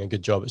not doing a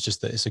good job. It's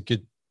just that it's a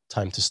good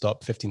time to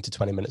stop 15 to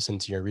 20 minutes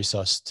into your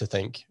resus to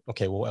think,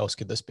 okay, well, what else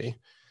could this be?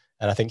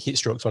 And I think heat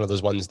stroke's one of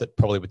those ones that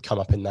probably would come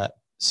up in that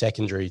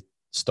secondary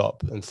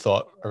stop and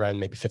thought around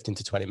maybe 15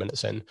 to 20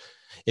 minutes in.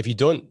 If you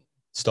don't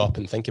stop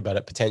and think about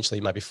it, potentially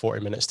it might be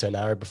 40 minutes to an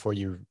hour before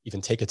you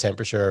even take a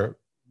temperature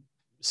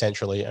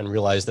centrally and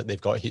realize that they've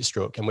got heat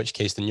stroke, in which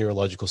case the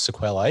neurological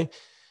sequelae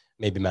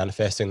may be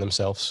manifesting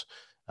themselves.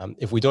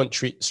 If we don't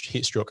treat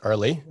heat stroke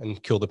early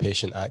and cool the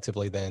patient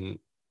actively, then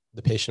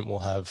the patient will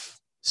have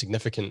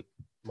significant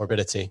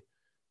morbidity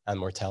and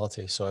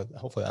mortality. So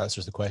hopefully that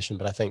answers the question.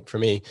 But I think for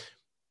me,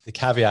 the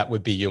caveat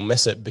would be you'll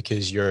miss it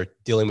because you're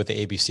dealing with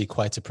the ABC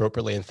quite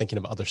appropriately and thinking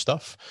about other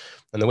stuff.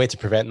 And the way to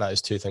prevent that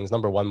is two things.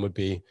 Number one would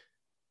be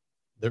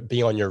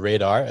being on your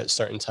radar at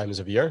certain times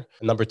of year.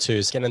 And number two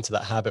is getting into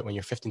that habit when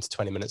you're 15 to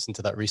 20 minutes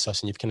into that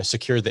resus and you've kind of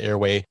secured the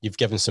airway, you've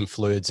given some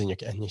fluids, and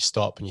you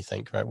stop and you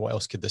think, right, what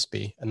else could this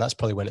be? And that's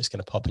probably when it's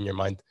going to pop in your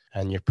mind,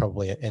 and you're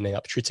probably ending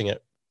up treating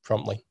it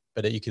promptly.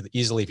 But you could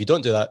easily, if you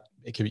don't do that,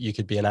 you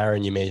could be an hour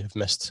and you may have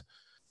missed.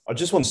 I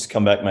just wanted to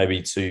come back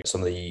maybe to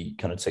some of the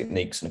kind of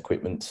techniques and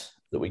equipment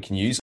that we can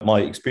use.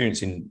 My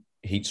experience in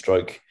heat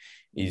stroke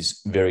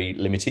is very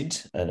limited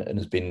and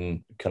has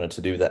been kind of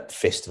to do with that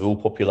festival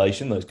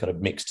population, those kind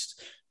of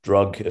mixed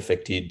drug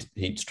affected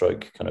heat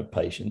stroke kind of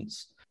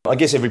patients. I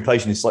guess every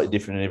patient is slightly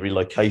different and every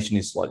location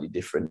is slightly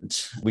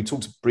different. We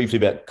talked briefly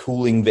about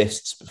cooling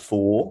vests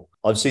before.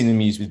 I've seen them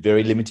used with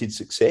very limited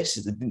success.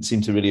 It didn't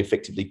seem to really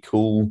effectively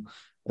cool,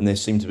 and there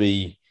seemed to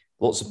be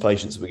lots of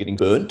patients that were getting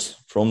burnt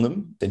from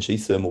them, essentially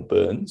thermal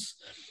burns.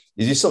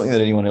 Is this something that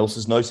anyone else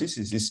has noticed?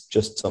 Is this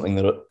just something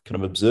that are kind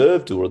of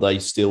observed, or are they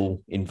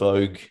still in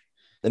vogue?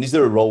 And is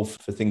there a role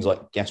for things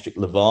like gastric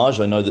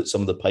lavage? I know that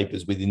some of the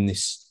papers within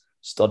this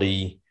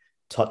study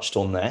touched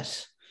on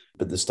that,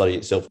 but the study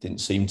itself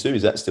didn't seem to.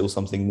 Is that still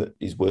something that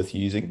is worth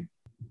using?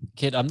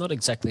 Kit, I'm not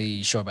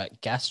exactly sure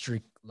about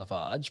gastric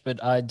lavage,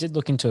 but I did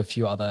look into a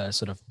few other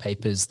sort of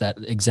papers that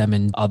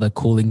examined other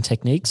cooling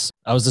techniques.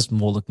 I was just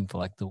more looking for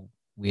like the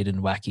weird and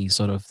wacky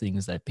sort of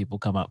things that people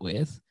come up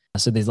with.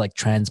 So there's like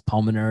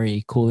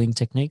transpulmonary cooling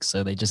techniques.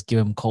 So they just give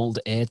them cold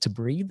air to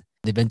breathe.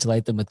 They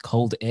ventilate them with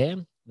cold air.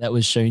 That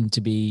was shown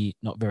to be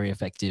not very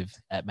effective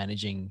at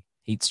managing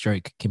heat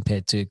stroke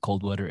compared to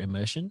cold water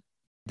immersion.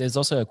 There's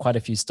also quite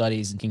a few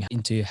studies looking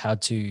into how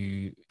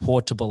to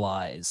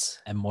portabilize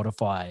and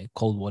modify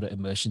cold water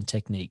immersion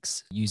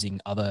techniques using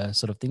other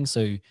sort of things.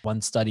 So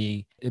one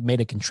study, it made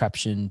a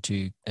contraption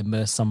to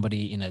immerse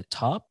somebody in a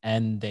tarp,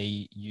 and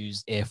they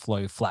used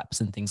airflow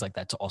flaps and things like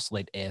that to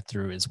oscillate air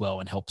through as well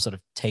and help sort of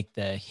take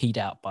the heat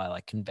out by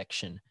like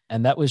convection.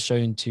 And that was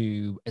shown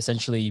to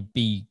essentially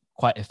be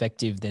quite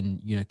effective than,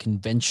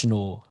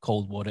 conventional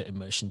cold water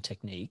immersion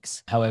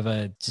techniques.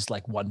 However, just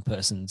like one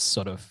person's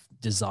sort of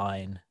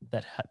design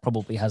that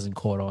probably hasn't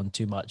caught on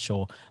too much,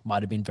 or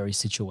might have been very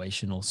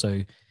situational.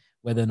 So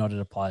whether or not it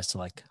applies to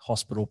like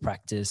hospital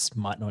practice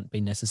might not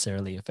be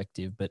necessarily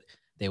effective, but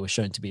they were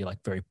shown to be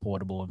like very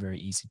portable and very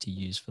easy to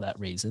use for that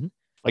reason.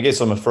 I guess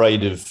I'm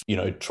afraid of,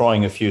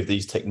 trying a few of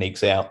these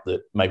techniques out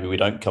that maybe we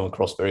don't come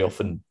across very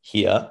often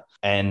here,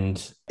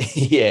 and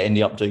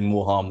end up doing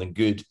more harm than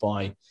good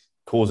by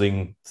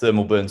causing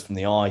thermal burns from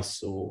the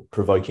ice or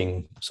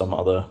provoking some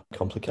other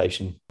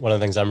complication. One of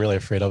the things I'm really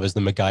afraid of is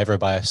the MacGyver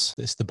bias.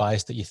 It's the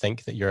bias that you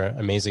think that your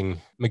amazing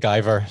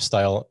MacGyver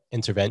style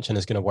intervention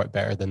is going to work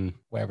better than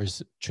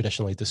whatever's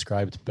traditionally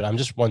described. But I'm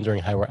just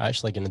wondering how we're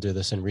actually going to do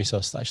this in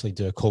resus, to actually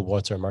do a cold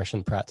water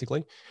immersion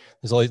practically.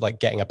 There's always like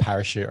getting a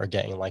parachute or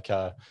getting like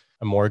a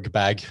morgue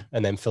bag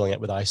and then filling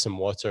it with ice and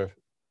water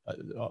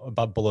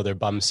above below their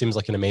bum seems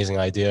like an amazing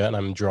idea, and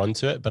I'm drawn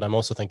to it. But I'm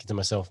also thinking to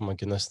myself, oh my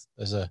goodness,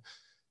 there's a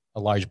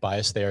large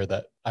bias there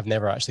that I've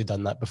never actually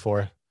done that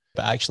before.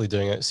 But actually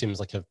doing it seems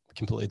like a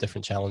completely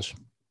different challenge.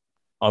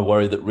 I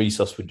worry that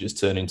resus would just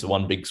turn into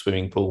one big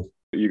swimming pool.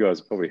 You guys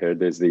have probably heard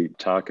there's the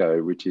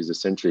taco, which is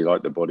essentially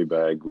like the body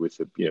bag with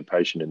the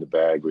patient in the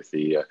bag with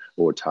the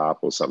or tarp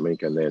or something,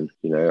 and then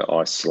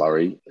ice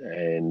slurry.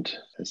 And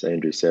as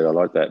Andrew said, I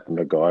like that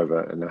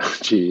MacGyver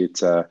analogy. It's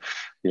the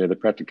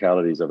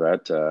practicalities of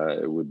that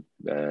would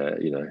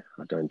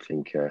I don't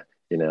think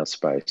in our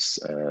space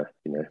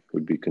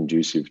would be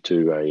conducive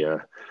to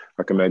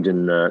I can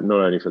imagine not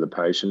only for the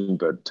patient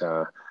but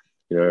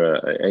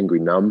an angry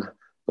numb,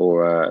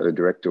 or the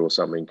director or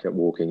something kept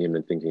walking in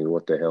and thinking,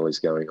 what the hell is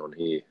going on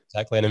here?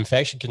 Exactly. And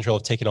infection control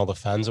have taken all the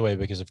fans away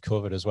because of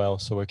COVID as well.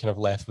 So we're kind of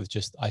left with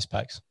just ice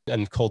packs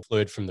and cold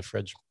fluid from the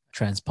fridge.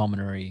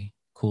 Transpulmonary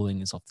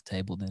cooling is off the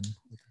table then.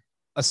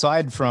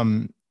 Aside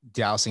from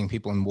dousing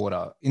people in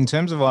water, in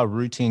terms of our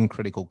routine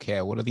critical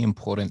care, what are the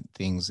important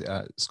things,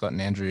 Scott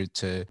and Andrew,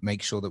 to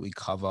make sure that we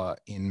cover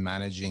in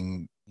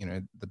managing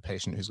the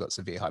patient who's got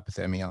severe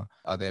hypothermia?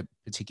 Are there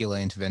particular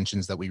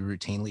interventions that we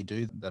routinely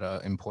do that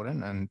are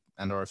important and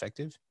are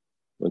effective?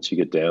 Once you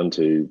get down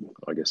to,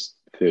 I guess,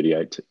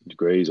 38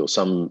 degrees or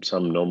some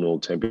nominal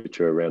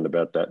temperature around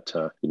about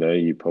that,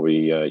 you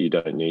probably you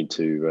don't need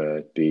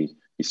to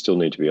you still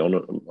need to be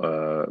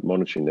on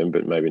monitoring them,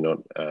 but maybe not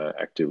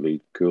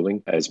actively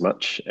cooling as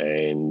much.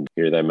 And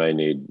they may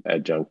need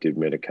adjunctive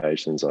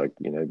medications like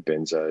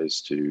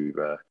benzos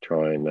to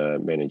try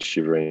and manage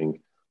shivering,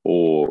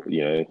 or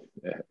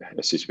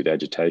assist with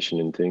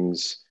agitation and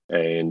things,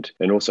 and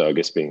also I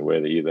guess being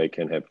aware that they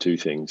can have two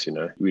things.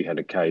 We had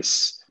a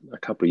case a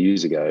couple of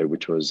years ago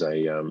which was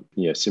a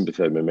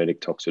sympathomimetic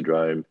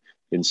toxidrome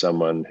in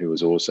someone who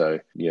was also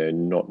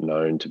not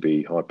known to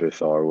be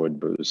hyperthyroid,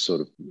 but was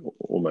sort of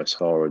almost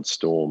thyroid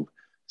storm.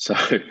 So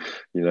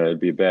it'd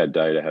be a bad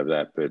day to have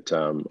that, but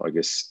I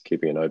guess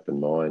keeping an open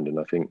mind. And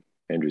I think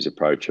Andrew's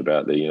approach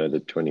about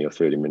the 20 or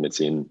 30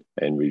 minutes in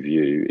and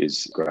review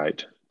is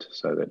great,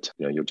 so that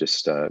you'll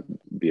just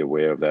be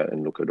aware of that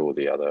and look at all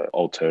the other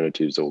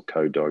alternatives or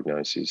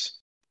co-diagnoses.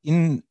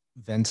 In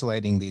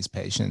ventilating these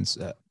patients,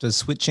 does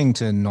switching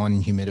to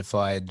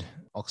non-humidified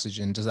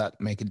oxygen, does that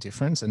make a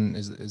difference? And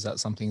is that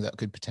something that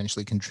could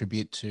potentially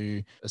contribute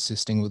to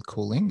assisting with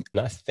cooling?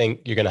 And I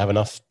think you're going to have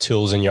enough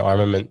tools in your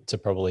armament to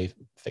probably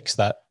fix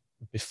that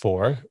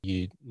before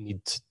you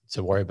need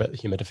to worry about the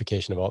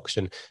humidification of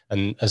oxygen.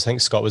 And as I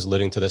think Scott was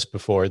alluding to this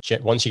before,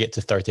 once you get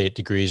to 38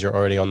 degrees, you're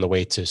already on the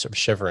way to sort of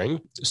shivering.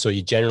 So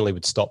you generally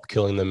would stop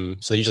cooling them.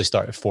 So they usually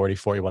start at 40,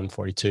 41,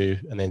 42,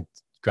 and then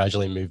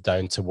gradually move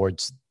down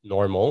towards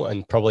normal.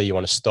 And probably you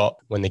want to stop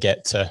when they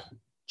get to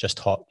just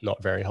hot,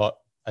 not very hot.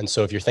 And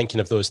so if you're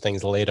thinking of those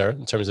things later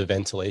in terms of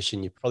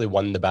ventilation, you probably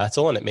won the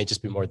battle, and it may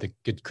just be more the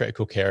good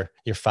critical care,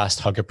 your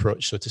fast hug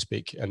approach, so to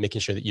speak, and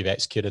making sure that you've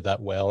executed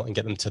that well and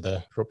get them to the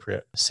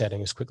appropriate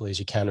setting as quickly as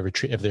you can.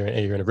 If you're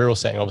in a rural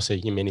setting, obviously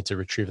you may need to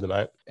retrieve them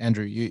out.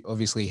 Andrew, you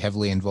obviously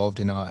heavily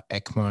involved in our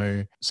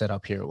ECMO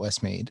setup here at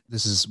Westmead.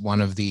 This is one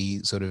of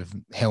the sort of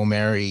Hail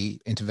Mary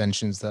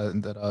interventions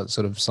that are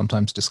sort of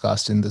sometimes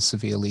discussed in the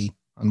severely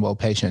unwell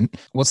patient.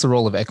 What's the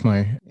role of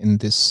ECMO in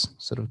this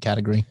sort of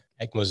category?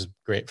 ECMO is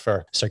great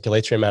for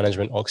circulatory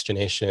management,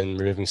 oxygenation,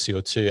 removing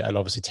CO2, and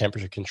obviously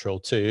temperature control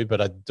too.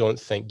 But I don't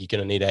think you're going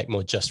to need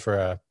ECMO just for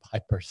a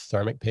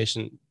hyperthermic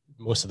patient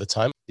most of the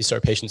time. These sort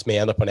of patients may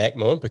end up on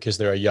ECMO because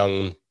they're a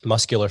young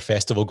muscular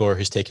festival goer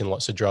who's taken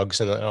lots of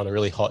drugs and on a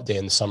really hot day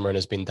in the summer and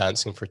has been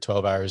dancing for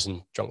 12 hours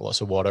and drunk lots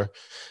of water.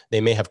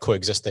 They may have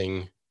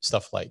coexisting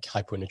stuff like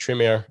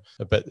hyponatremia,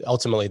 but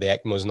ultimately the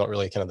ECMO is not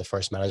really kind of the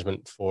first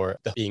management for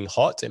being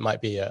hot. It might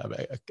be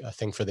a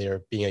thing for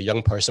their being a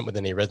young person with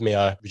an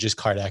arrhythmia, reduced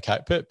cardiac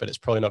output, but it's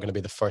probably not going to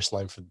be the first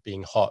line for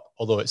being hot.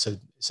 Although it's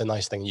a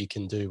nice thing you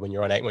can do when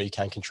you're on ECMO. You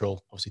can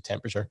control obviously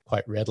temperature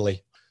quite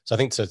readily. So I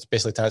think to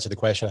basically to answer the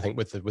question, I think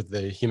with the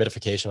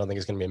humidification, I think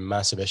it's going to be a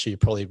massive issue. You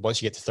probably,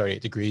 once you get to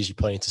 38 degrees, you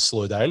probably need to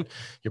slow down.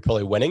 You're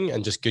probably winning,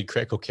 and just good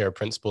critical care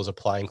principles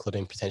apply,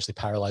 including potentially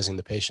paralyzing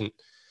the patient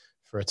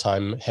for a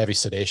time, heavy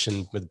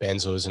sedation with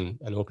benzos and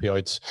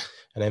opioids.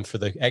 And then for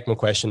the ECMO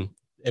question,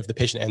 if the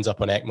patient ends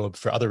up on ECMO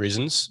for other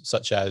reasons,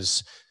 such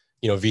as,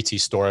 VT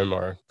storm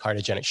or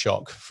cardiogenic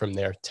shock from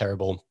their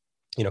terrible,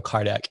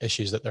 cardiac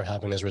issues that they're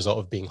having as a result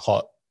of being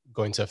hot,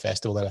 going to a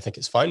festival, then I think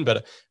it's fine.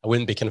 But I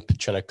wouldn't be kind of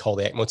trying to call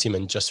the ECMO team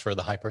in just for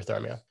the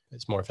hyperthermia.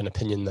 It's more of an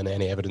opinion than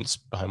any evidence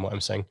behind what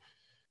I'm saying.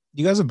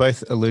 You guys have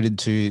both alluded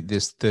to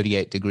this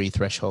 38 degree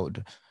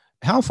threshold.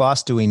 How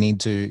fast do we need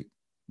to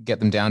get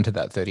them down to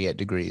that 38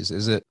 degrees?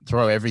 Is it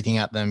throw everything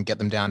at them, get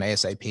them down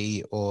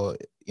ASAP, or,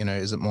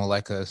 is it more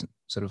like a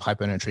sort of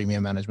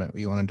hyponatremia management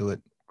where you want to do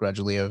it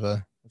gradually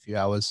over a few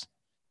hours?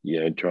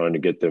 Trying to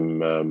get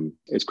them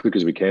as quick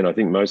as we can. I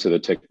think most of the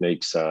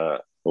techniques or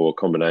a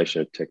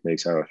combination of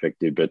techniques are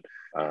effective, but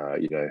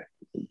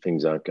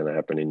things aren't going to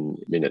happen in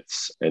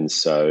minutes. And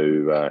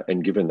so,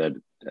 and given that,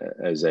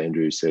 as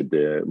Andrew said,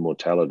 the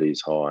mortality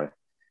is high,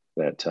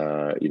 that,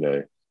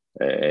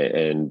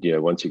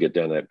 once you get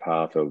down that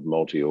path of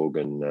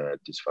multi-organ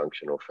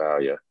dysfunction or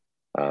failure,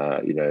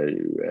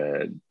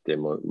 their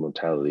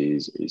mortality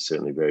is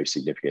certainly very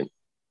significant,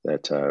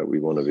 that we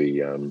want to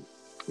be,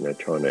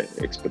 trying to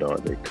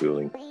expedite their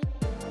cooling.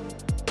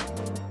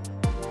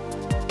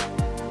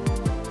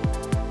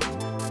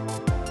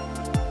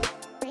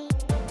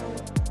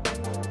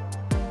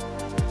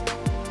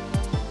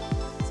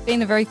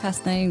 Been a very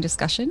fascinating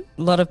discussion.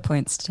 A lot of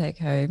points to take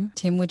home.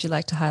 Tim, would you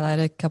like to highlight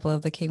a couple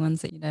of the key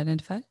ones that you'd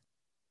identified?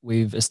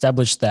 We've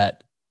established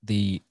that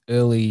the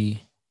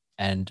early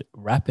and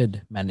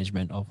rapid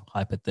management of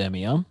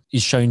hypothermia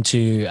is shown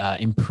to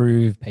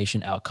improve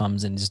patient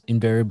outcomes, and is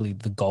invariably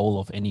the goal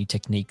of any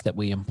technique that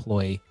we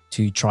employ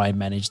to try and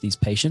manage these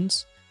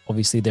patients.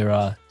 Obviously, there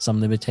are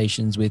some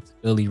limitations with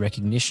early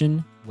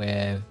recognition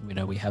where,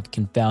 we have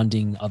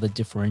confounding other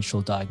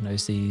differential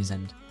diagnoses,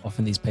 and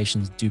often these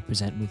patients do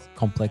present with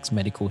complex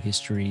medical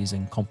histories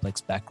and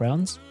complex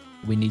backgrounds.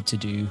 We need to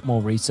do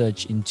more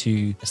research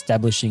into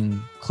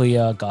establishing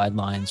clear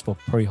guidelines for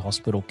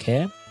pre-hospital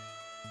care.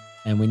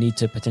 And we need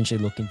to potentially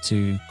look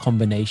into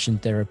combination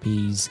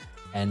therapies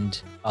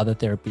and other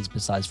therapies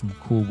besides from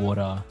cool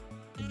water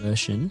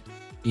immersion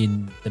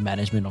in the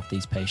management of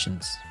these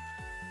patients.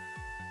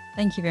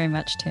 Thank you very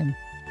much, Tim.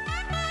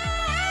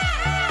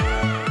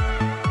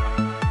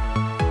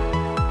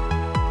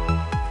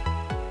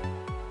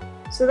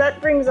 So that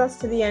brings us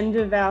to the end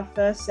of our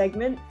first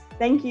segment.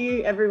 Thank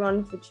you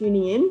everyone for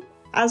tuning in.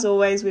 As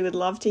always, we would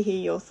love to hear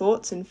your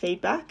thoughts and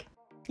feedback.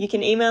 You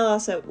can email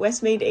us at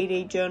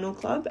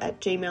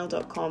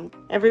westmeadedjournalclub@gmail.com.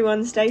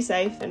 Everyone stay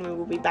safe, and we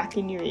will be back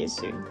in your ears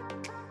soon.